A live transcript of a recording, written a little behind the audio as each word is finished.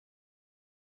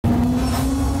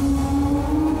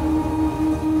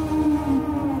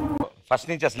First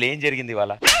నుంచి అసలు ఏం జరిగింది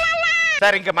ఇవాళ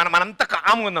సార్? ఇంకా మనంతా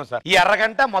కామ్గా ఉందాం సార్. ఈ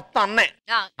అరగంట మొత్తం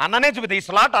అన్ననే చూపితే ఈ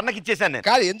స్లాట్ అన్నకి ఇచ్చేసాను నేను.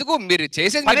 కాదు ఎందుకు మీరు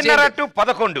చేసేది 10:30 to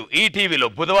 11 ఈటీవీలో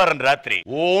బుధవారం రాత్రి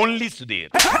ఓన్లీ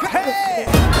సుధీర్.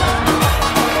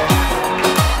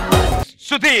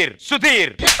 సుధీర్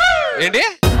సుధీర్ ఏంటి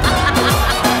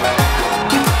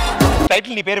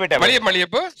టైటిల్ నీ పేరు పెట్టా? మళ్ళీ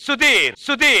చెప్పు. సుధీర్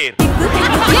సుధీర్.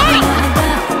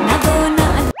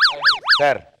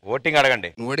 సార్ ఓటింగ్ అడగండి.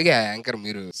 నువ్వు అడిగా యాంకర్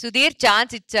మీరు. సుధీర్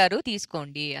ఛాన్స్ ఇచ్చారు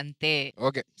తీసుకోండి అంతే.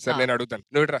 ఓకే సార్ నేను అడుగుతాను.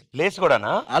 నువ్వు లేస్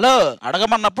కూడానా? హలో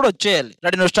అడగమన్నప్పుడు వచ్చేయాలి.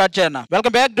 రెడీ నువ్వు స్టార్ట్ చేయన్నా.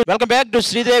 Welcome back to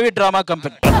Sridevi drama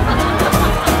company.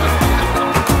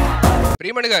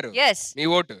 Priyamani గారు మీ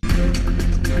ఓటు.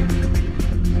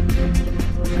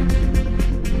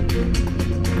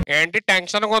 ఏంటి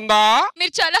టెన్షన్ ఉందా?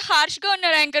 మీరు చాలా హార్ష్ గా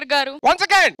ఉన్నారు యాంకర్ గారు. One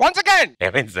second.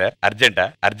 ఏమైంది సార్? అర్జెంటా?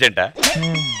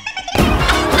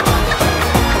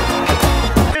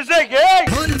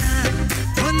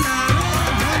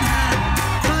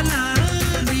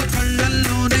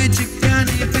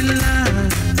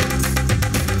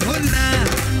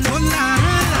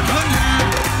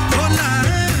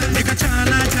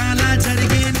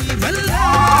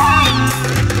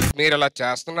 మీరు ఇలా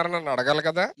చేస్తున్నారని నన్ను అడగాలి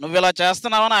కదా. నువ్వు ఇలా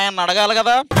చేస్తున్నావని ఆయన అడగాలి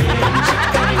కదా.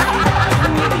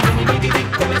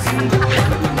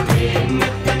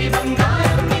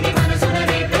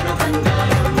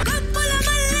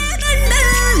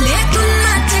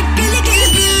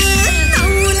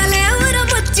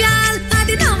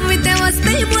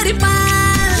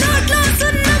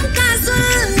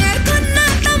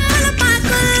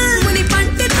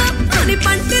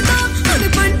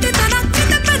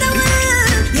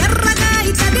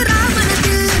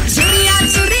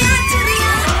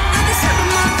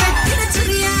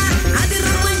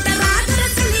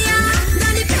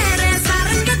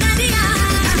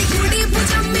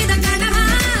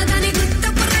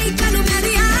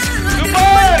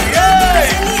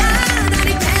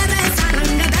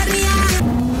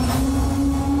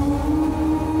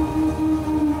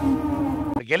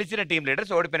 గెలిచిన టీం లీడర్స్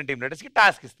ఓడిపోయిన టీం లీడర్స్ కి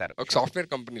టాస్క్ ఇస్తారు. ఒక సాఫ్ట్వేర్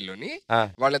కంపెనీలోని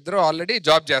వాళ్ళిద్దరూ ఆల్రెడీ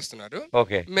జాబ్ చేస్తున్నారు.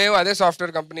 ఓకే మేము అదే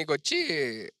సాఫ్ట్వేర్ కంపెనీకి వచ్చి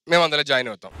మేము అందులో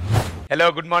జాయిన్ అవుతాం. Hello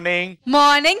good morning.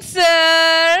 Morning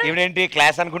sir. ఇవిడేంటి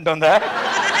class అనుకుంటుందా?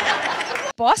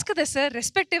 Boss కదా సార్,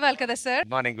 రెస్పెక్ట్ ఇవ్వాలి కదా sir.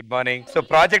 Good morning. So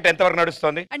project ఎంత వరకు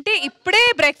నడుస్తుంది? అంటే ఇప్పుడే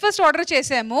బ్రేక్ఫాస్ట్ ఆర్డర్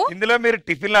చేసాము. ఇందులో మీరు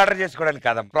టిఫిన్ ఆర్డర్ చేసుకోవడానికి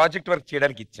కాదా, ప్రాజెక్ట్ వర్క్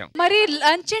చేయడానికి ఇచ్చాం. మరి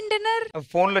లంచ్ అండ్ డిన్నర్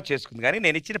ఫోన్ లో చేసుకుంది, కానీ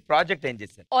నేను ఇచ్చిన ప్రాజెక్ట్ ఏం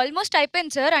చేశాను? ఆల్మోస్ట్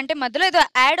అయిపోయింది సార్. అంటే మధ్యలో ఏదో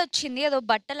యాడ్ వచ్చింది, ఏదో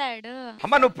బట్టల యాడ్.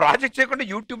 అమ్మా నువ్వు ప్రాజెక్ట్ చేయకుండా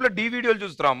యూట్యూబ్ లో డి వీడియోలు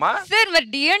చూస్తున్నావు అమ్మా. సార్ మరి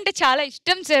డి అంటే చాలా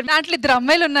ఇష్టం సార్. దాంట్లో 2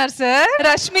 అమ్మాయిలు ఉన్నారు సార్,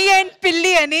 రష్మి అండ్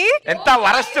పిల్లి అని. ఎంత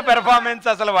వరస్ట్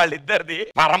పెర్ఫార్మెన్స్ అసలు వాళ్ళిద్దరిది.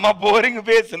 పరమ బోరింగ్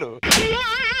ఫేసులు.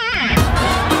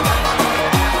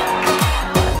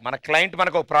 మన క్లయింట్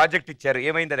మనకు ఒక ప్రాజెక్ట్ ఇచ్చారు,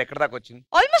 ఏమైంది? అది ఎక్కడ దాకా వచ్చింది?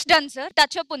 Almost done sir.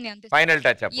 Touch up ఉంది అంతే. Final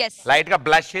touch up. లైట్ గా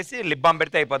బ్లష్ చేసి లిప్ బామ్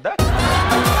పెడితే అయిపోద్దా?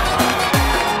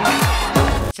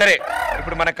 సరే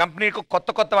ఇప్పుడు మన కంపెనీకి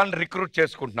కొత్త వాళ్ళని రిక్రూట్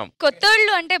చేసుకుంటున్నాం. కొత్త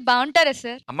వాళ్ళు అంటే బాగుంటారా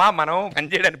సార్? అమ్మా మనం పని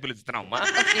చేయడానికి పిలుస్తున్నాం అమ్మా.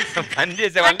 పని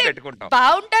చేసే వాళ్ళని పెట్టుకుంటాం.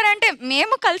 బాగుంటారంటే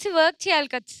మేము కలిసి వర్క్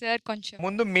చేయాలి కదా సార్. కొంచెం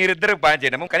ముందు మీరిద్దరు పని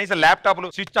చేయడం, కనీసం ల్యాప్టాప్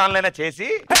స్విచ్ ఆన్లైన్ చేసి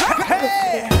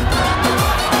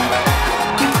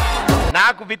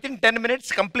నాకు with in 10 minutes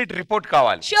complete report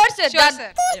కావాలి. Sure sir.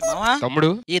 తమ్ముడు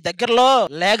ఈ దగ్గరలో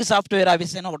ల్యాగ్ సాఫ్ట్వేర్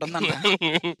ఆఫీస్ అని ఒకటి ఉందంట.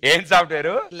 ఏం సాఫ్ట్వేర్?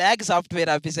 ల్యాగ్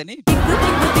సాఫ్ట్వేర్ ఆఫీస్ అని.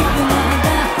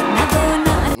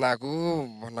 నాకు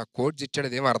నా కోడ్ ఇచ్చాడు,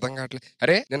 అదేం అర్థం కావట్లేదు.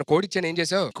 అరే నేను కోడ్ ఇచ్చాను, ఏం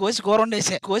చేసావు? కోసి కూర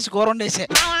వండేసే.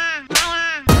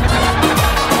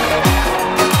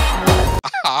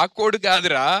 ఆ కోడ్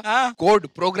కాదురా, కోడ్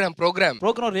ప్రోగ్రామ్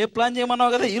రేపు ప్లాన్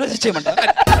చేయమన్నావు కదా, ఈ రోజు చేయమంట.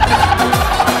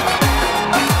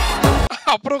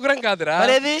 ఆ ప్రోగ్రామ్ కాదురా,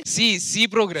 సి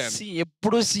ప్రోగ్రామ్.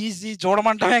 ఎప్పుడు సి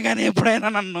చూడమంటామే కానీ ఎప్పుడైనా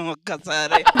నన్ను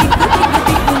ఒక్కసారి.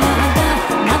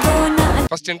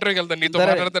 ఫస్ట్ ఇంటర్వ్యూకి వెళ్తాను, నీతో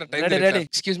మాట్లాడతాను.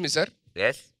 ఎక్స్క్యూజ్ మీ సార్,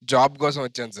 జాబ్ కోసం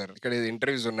వచ్చాను సార్. ఇక్కడ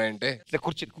ఇంటర్వ్యూస్ ఉన్నాయంటే.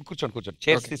 కూర్చోండి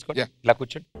చైర్స్ తీసుకోండి, ఇలా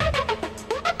కూర్చోండి.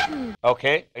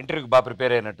 ఓకే ఇంటర్వ్యూకి బాగా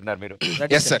ప్రిపేర్ అయినట్టున్నారు మీరు.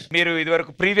 yes sir. మీరు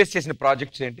ఇదివరకు ప్రీవియస్ చేసిన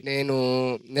ప్రాజెక్ట్స్ ఏంటి? నేను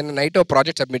నిన్న నైట్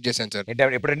ప్రాజెక్ట్ సబ్మిట్ చేశాను సార్.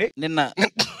 ఎప్పుడండి? నిన్న.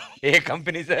 ఏ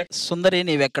కంపెనీ సార్? సుందరి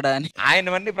నీవెక్కడ అని.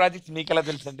 ఆయన అన్ని ప్రాజెక్ట్స్ మీకు ఎలా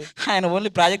తెలుసండి? ఆయన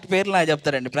ఓన్లీ ప్రాజెక్ట్ పేర్లు నాకు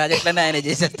చెప్తారండి, ప్రాజెక్ట్లన్నీ ఆయన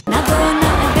చేసేస్తారు.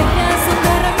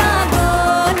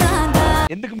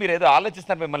 ఎందుకు మీరు ఏదో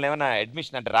ఆలోచిస్తారు? మిమ్మల్ని ఏమైనా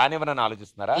అడ్మిషన్ అంటే రానివ్వనని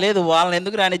ఆలోచిస్తున్నారా? లేదు, వాళ్ళని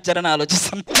ఎందుకు రానిచ్చారని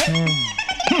ఆలోచిస్తాను.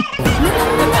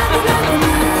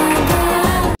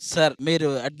 సార్ మీరు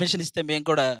అడ్మిషన్ ఇస్తే మేము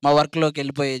కూడా మా వర్క్ లోకి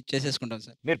వెళ్ళిపోయి చేసేసుకుంటాం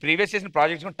సార్. మీరు ప్రీవియస్ చేసిన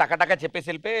ప్రాజెక్ట్స్ టక చెప్పేసి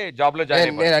వెళ్ళిపోయి జాబ్ లో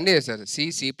జాయిన్ నేను అన్ని చేశాను. C++,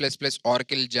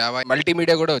 ఆర్కిల్, జావా,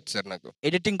 మల్టీమీడియా కూడా వచ్చు సార్ నాకు.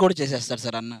 ఎడిటింగ్ కూడా చేసేస్తారు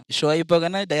సార్ అన్న. షో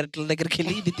అయిపోగానే డైరెక్టర్ దగ్గరికి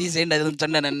వెళ్ళి ఇది తీసేయండి అది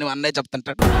ఉంచండి అని అన్నయ్య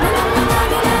చెప్తుంటాడు.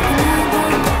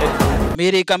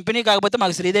 మీరు ఈ కంపెనీ కాకపోతే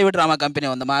మాకు శ్రీదేవి డ్రామా కంపెనీ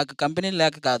ఉంది, మాకు కంపెనీ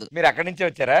లేక కాదు. మీరు అక్కడి నుంచే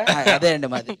వచ్చారా? అదే అండి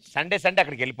మాది. సండే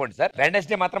అక్కడికి వెళ్ళిపోండి సార్.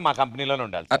 వెడ్నెస్డే మాత్రం మా కంపెనీలోనే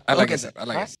ఉండాలి. అలాగే సార్,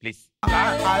 అలాగే ప్లీజ్.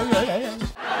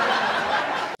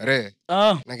 అరే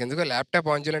నాకు ఎందుకో ల్యాప్టాప్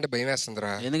ఆన్ చేయాలంటే భయం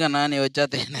వేస్తుందిరా. ఎందుకన్నా నీ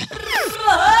వచ్చాతే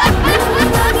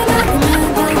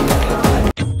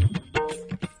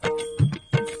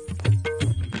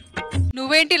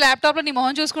నువ్వేంటి ల్యాప్టాప్ లో నీ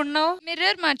మొహం చూసుకుంటున్నావు?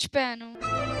 మిర్రర్ మర్చిపోయాను.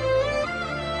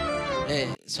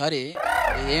 సారీ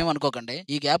ఏమనుకోకండి.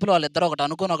 ఈ గ్యాప్ లో వాళ్ళిద్దరు ఒకటి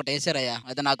అనుకుని ఒకటి వేసారయ్యా.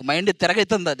 అది నాకు మైండ్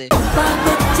తిరగైతుంది. అది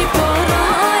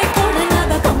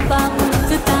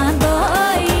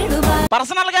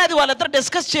పర్సనల్ గా అది వాళ్ళిద్దరు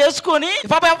డిస్కస్ చేసుకుని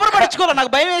పాప ఎవరు పడుచుకోవాలి.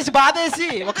 నాకు భయం వేసి బాధేసి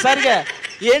ఒకసారిగా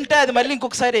ఏంటి అది మళ్ళీ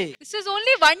ఇంకొకసారి this is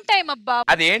only one time అబ్బా.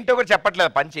 అది ఏంటో కూడా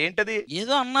చెప్పట్లేదు. పంచి ఏంటది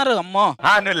ఏదో అన్నారు. అమ్మో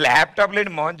నువ్వు ల్యాప్టాప్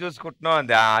లేని మోహన్ చూసుకుంటున్నావు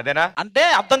అంది అదేనా? అంటే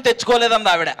అర్థం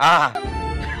తెచ్చుకోలేదండి ఆవిడ.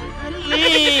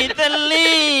 తల్లి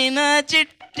నా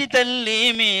చిట్టి తల్లి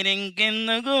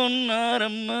మీరింకెందుకు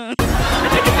ఉన్నారమ్మా.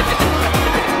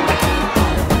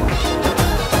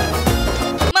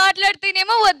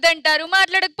 మాట్లాడితేనేమో వద్దంటారు,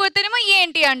 మాట్లాడకపోతేనేమో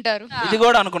ఏంటి అంటారు. ఇది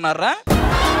కూడా అనుకున్నారా?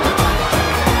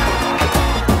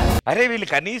 అరే వీళ్ళు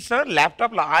కనీసం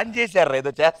ల్యాప్టాప్ లో ఆన్ చేశారు,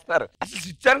 ఏదో చేస్తారు. అసలు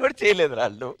స్విచ్ ఆన్ కూడా చేయలేదు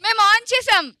వాళ్ళు. మేము ఆన్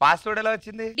చేసాం. పాస్వర్డ్ ఎలా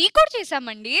వచ్చింది? డీకోడ్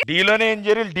చేసామండి. డీలోనే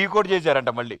ఇంజనీర్లు డీకోడ్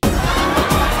చేశారంట మళ్ళీ.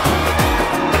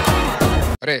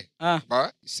 అరే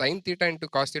sin θ into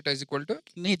cos θ is equal to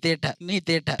నీ తేట.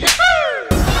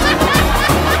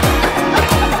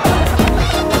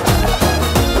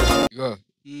 ఇగో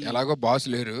ఎలాగో బాస్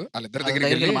లేరు, వాళ్ళిద్దరి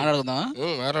దగ్గరికి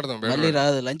మాట్లాడదాం. మళ్ళీ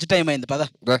రాదు, లంచ్ టైం అయింది పద.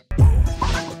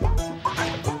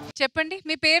 చెప్పండి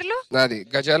మీ పేర్లు. నాది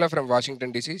గజాల from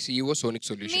Washington DC, CEO sonic me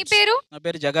solutions. పేరు? నా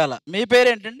పేరు జగాల. మీ పేరు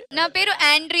ఏంటండి? నా పేరు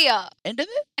ఆండ్రియా.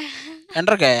 ఏంటిది?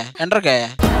 ఎండ్రకాయ.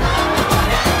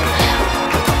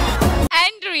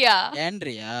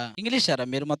 ఆండ్రియా ఇంగ్లీషారా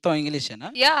మీరు? మొత్తం ఇంగ్లీషేనా?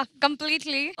 Yeah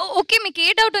completely. ఓకే మీకు ఏ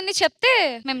డౌట్ ఉంది చెప్తే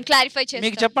మేము క్లారిఫై చేస్తాం.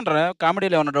 మీకు చెప్పండి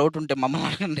కామెడీలో ఏమైనా డౌట్ ఉంటే మమ్మల్ని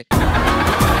అడగండి.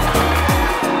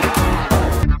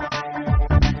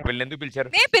 వీళ్ళు ఎందుకు పిలిచారు?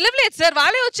 నేను పిలవలేదు సార్,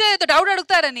 వాళ్ళే వచ్చారు డౌట్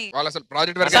అడుగుతారని. వాళ్ళు అసలు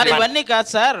ప్రాజెక్ట్ సార్ ఇవన్నీ కాదు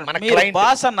సార్, మన మీరు client.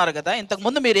 బాస్ అన్నారు కదా, ఇంతకు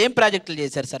ముందు మీరు ఏం ప్రాజెక్టులు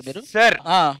చేశారు సార్ మీరు? సార్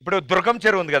ఇప్పుడు దుర్గం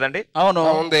చెరువు ఉంది కదండి. అవును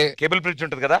ఉంది. కేబుల్ బ్రిడ్జ్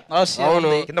ఉంటది కదా,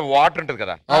 అవును. కింద వాటర్ ఉంటది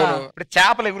కదా. అవును. ఇప్పుడు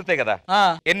చేపలు ఎగురుతాయి కదా,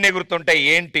 ఎన్ని ఎగురుతుంటాయి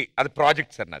ఏంటి? అది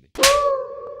ప్రాజెక్ట్ సార్ నాది.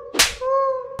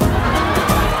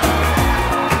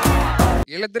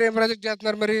 వీళ్ళిద్దరు ఏం ప్రాజెక్ట్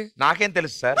చేస్తున్నారు మరి? నాకేం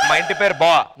తెలుసు సార్. మా ఇంటి పేరు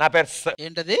బా, నా పేరు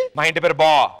ఏంటది? మా ఇంటి పేరు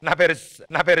బా, నా పేరు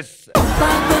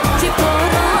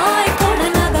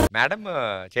madam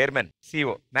chairman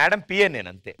CEO, madam PA నేను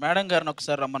అంతే. మేడం గారిని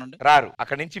ఒకసారి రమ్మనండి. రారు,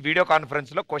 అక్కడ నుంచి వీడియో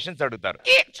కాన్ఫరెన్స్ లో క్వశ్చన్స్ అడుగుతారు.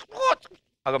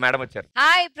 అగో మేడం వచ్చారు.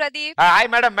 Hi Pradeep. Hi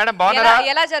madam. Madam బాగున్నారా?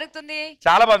 ఎలా జరుగుతుంది?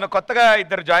 చాలా బాగుంది. కొత్తగా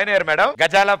ఇద్దరు జాయిన్ అయ్యారు మేడం.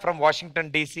 గజాల from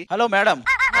Washington DC. Hello madam,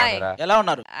 hi. ఎలా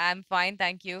ఉన్నారు? I'm fine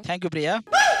thank you. Thank you Priya.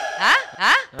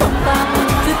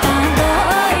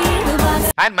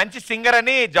 ఆయన మంచి సింగర్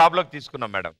అని జాబ్ లోకి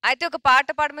తీసుకున్నాం మేడం. అయితే ఒక పాట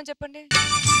పాడమని చెప్పండి.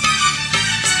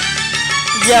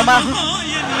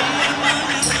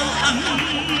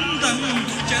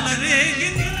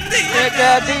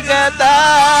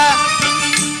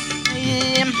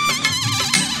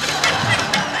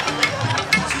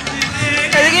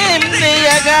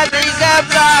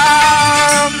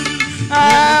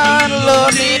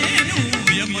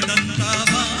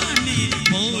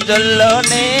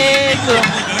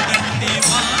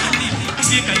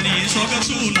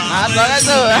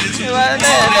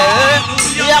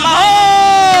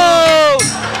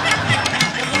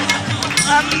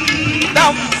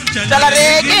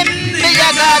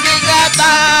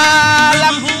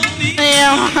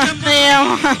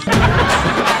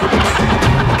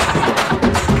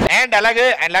 అండ్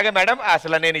అలాగే మేడం,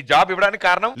 అసలు నేను ఈ జాబ్ ఇవ్వడానికి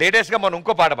కారణం లేటెస్ట్ గా మనం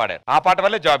ఇంకో పాట పాడారు. ఆ పాట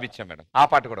వల్లే జాబ్ ఇచ్చాం మేడం. ఆ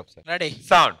పాట కూడా ఒకసారి రెడీ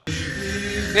సౌండ్.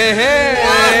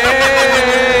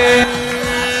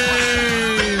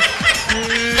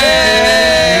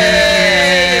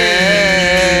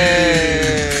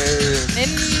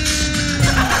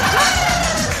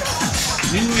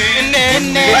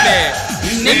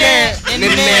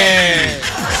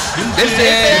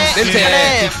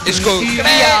 इसको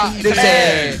किया दिल से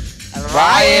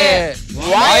वाये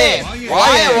वाये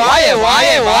वाये वाये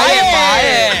वाये वाये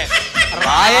वाये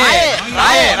राये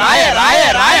राये राये राये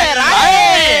राये राये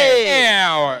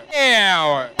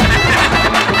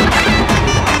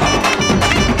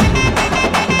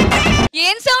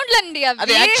ఏం సౌండ్లు అండి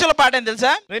అది యాక్చువల్ పాట ఏం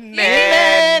తెలుసా?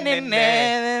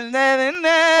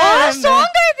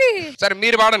 సాంగ్ అది. సరే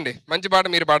మీరు పాడండి, మంచి పాట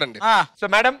మీరు పాడండి. సో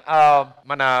మేడం,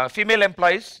 మన ఫీమేల్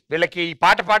ఎంప్లాయీస్ వీళ్ళకి ఈ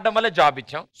పాట పాడడం వల్ల జాబ్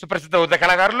ఇచ్చాం. సుప్రసిద్ధ ఉదయ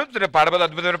కళాకారులు పాడబోదు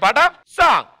అద్భుతమైన పాట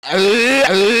సాంగ్.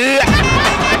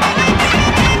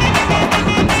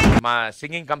 మా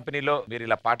సింగింగ్ కంపెనీలో మీరు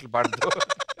ఇలా పాటలు పాడుతూ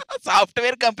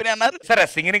సాఫ్ట్వేర్ కంపెనీ అన్నారు. సరే,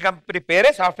 సింగింగ్ కంపెనీ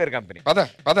పేరే software company.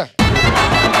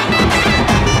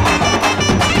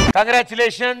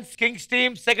 Congratulations, Kings team,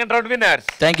 second round winners.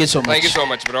 Thank you so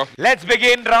much bro. Let's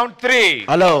begin round 3.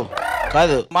 Hello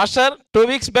కాదు మాస్టర్, 2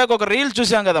 weeks బ్యాక్ ఒక రీల్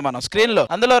చూసాం కదా మనం స్క్రీన్ లో.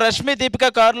 అందులో రష్మి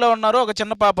దీపిక కారులో ఉన్నారు, ఒక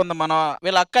చిన్న పాప ఉంది, మన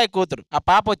వీళ్ళ అక్కాయి కూతురు. ఆ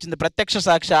పాప వచ్చింది ప్రత్యక్ష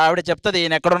సాక్షి. ఆవిడ చెప్తుంది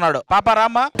ఈయన ఎక్కడున్నాడు. పాప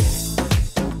రామ్మా.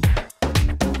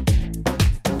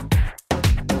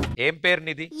 ఏం పేరు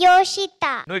నీది? యోషిత.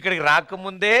 నువ్వు ఇక్కడికి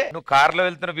రాకముందే నువ్వు కార్లో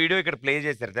వెళ్తున్న వీడియో ఇక్కడ ప్లే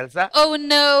చేశారు తెలుసా? Oh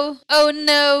no.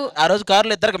 ఆ రోజు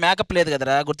కారులో ఇద్దరికి మేకప్ లేదు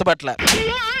కదరా, గుర్తుపట్ల.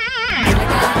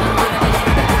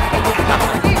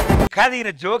 కాదు,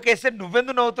 ఈయన జోక్ వేస్తే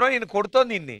నువ్వెందుకు నవ్వుతున్నావు? ఈయన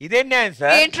కొడుతోంది ఇన్ని. ఇదేం న్యాయం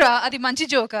సార్? ఏంట్రా అది మంచి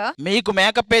జోకా? మీకు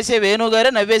మేకప్ వేసే వేణు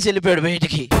గారే నవ్వేసి వెళ్ళిపోయాడు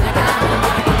బయటికి.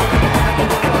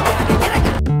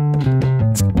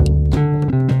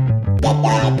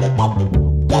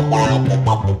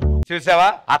 చూసావా,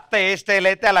 అత్త ఏ స్టైల్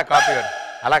అయితే అలా కాపీ.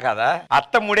 అలా కాదా,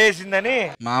 అత్త ముడేసిందని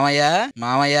మామయ్య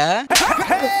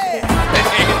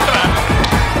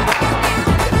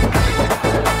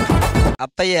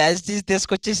అత్తయ్య యాజ్ తీసి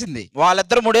తీసుకొచ్చేసింది.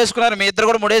 వాళ్ళిద్దరు ముడేసుకున్నారు, మీ ఇద్దరు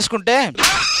కూడా ముడేసుకుంటే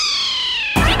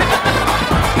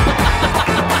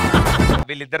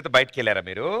వీళ్ళిద్దరితో బయటకు వెళ్ళారా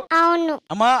మీరు? అవును.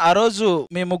 అమ్మా, ఆ రోజు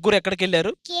మీ ముగ్గురు ఎక్కడికి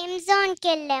వెళ్ళారు? గేమ్ జోన్ కి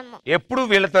వెళ్ళాము. ఎప్పుడు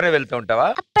వీళ్ళతోనే వెళ్తూ ఉంటావా?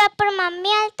 అప్పుడప్పుడు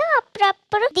మమ్మీ వాళ్ళతో,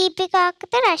 అప్పుడప్పుడు దీపిక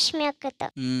అక్కతో, రష్మి అక్కతో.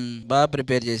 బాగా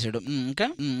ప్రిపేర్ చేసాడు. ఇంకా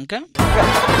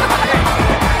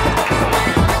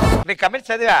నీ కమెంట్స్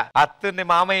చదివా, అత్తుని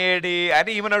మామయ్య ఏడి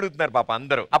అని ఈమెను అడుగుతున్నారు పాప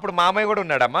అందరూ. అప్పుడు మామయ్య కూడా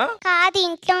ఉన్నాడమ్మా? కాదు,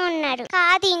 ఇంట్లో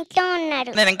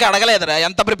ఉన్నాడు. నేను ఇంకా అడగలేదురా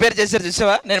ఎంత ప్రిపేర్ చేశారు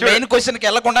చూసావా. నేను మెయిన్ క్వశ్చన్ కి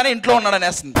వెళ్ళకుండానే ఇంట్లో ఉన్నాడు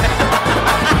అనేస్తుంది.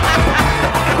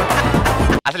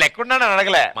 అసలు ఎక్కడున్నాడు అని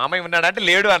అడగలే. మామయ్య ఉన్నాడు అంటే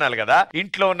లేడు అనాలి కదా.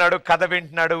 ఇంట్లో ఉన్నాడు, కథ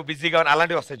వింటున్నాడు, బిజీగా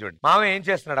అలాంటివి వస్తాయి చూడండి. మామయ్య ఏం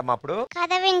చేస్తున్నాడమ్మా అప్పుడు?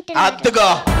 కథ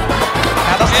వింటున్నాడు.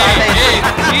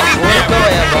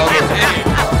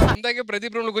 ఇందాకే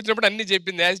ప్రదీప్ రూమ్ లో కూర్చున్నప్పుడు అన్ని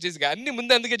చెప్పింది యాజ్ టీజ్ గా, అన్ని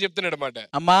ముందు అందుకే చెప్తున్నాడు అనమాట.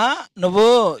 అమ్మా, నువ్వు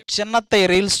చిన్నత్తయ్య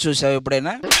రీల్స్ చూసావు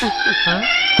ఎప్పుడైనా?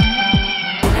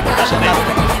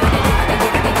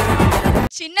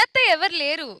 చిన్నత్త ఎవరు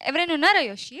లేరు. ఎవరైనా ఉన్నారా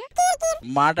యోషి?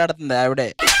 మాట్లాడుతుంది ఆవిడే.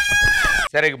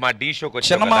 సరే, మా డీ షోకి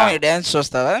చిన్న మామయ్య డాన్స్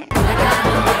చూస్తావా?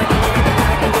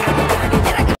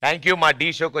 థ్యాంక్ యూ, మా డీ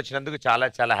షోకి వచ్చినందుకు చాలా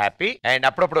చాలా హ్యాపీ. అండ్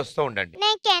అప్పుడప్పుడు వస్తూ ఉండండి.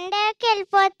 నేను కెనడాకి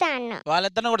వెళ్ళిపోతాను.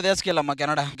 వాళ్ళిద్దరిని కూడా తీసుకెళ్ళమ్మా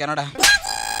కెనడా.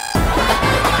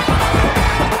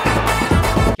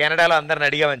 కెనడాలో అందరిని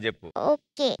అడిగామని చెప్పు.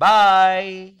 Okay.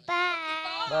 Bye. Bye.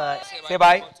 Bye. Say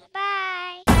bye. Bye.